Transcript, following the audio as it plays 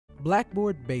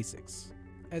Blackboard Basics.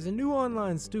 As a new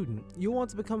online student, you'll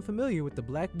want to become familiar with the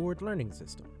Blackboard learning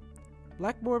system.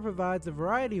 Blackboard provides a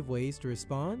variety of ways to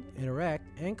respond, interact,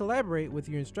 and collaborate with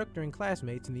your instructor and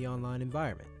classmates in the online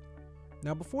environment.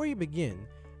 Now, before you begin,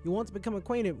 you'll want to become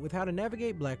acquainted with how to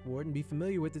navigate Blackboard and be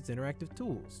familiar with its interactive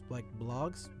tools like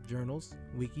blogs, journals,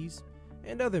 wikis,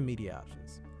 and other media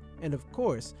options. And of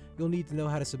course, you'll need to know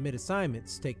how to submit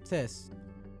assignments, take tests,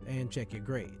 and check your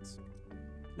grades.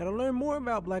 Now, to learn more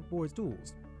about Blackboard's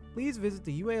tools, please visit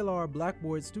the UALR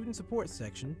Blackboard Student Support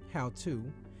section, How To,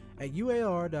 at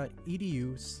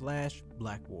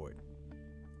ualr.edu/Blackboard.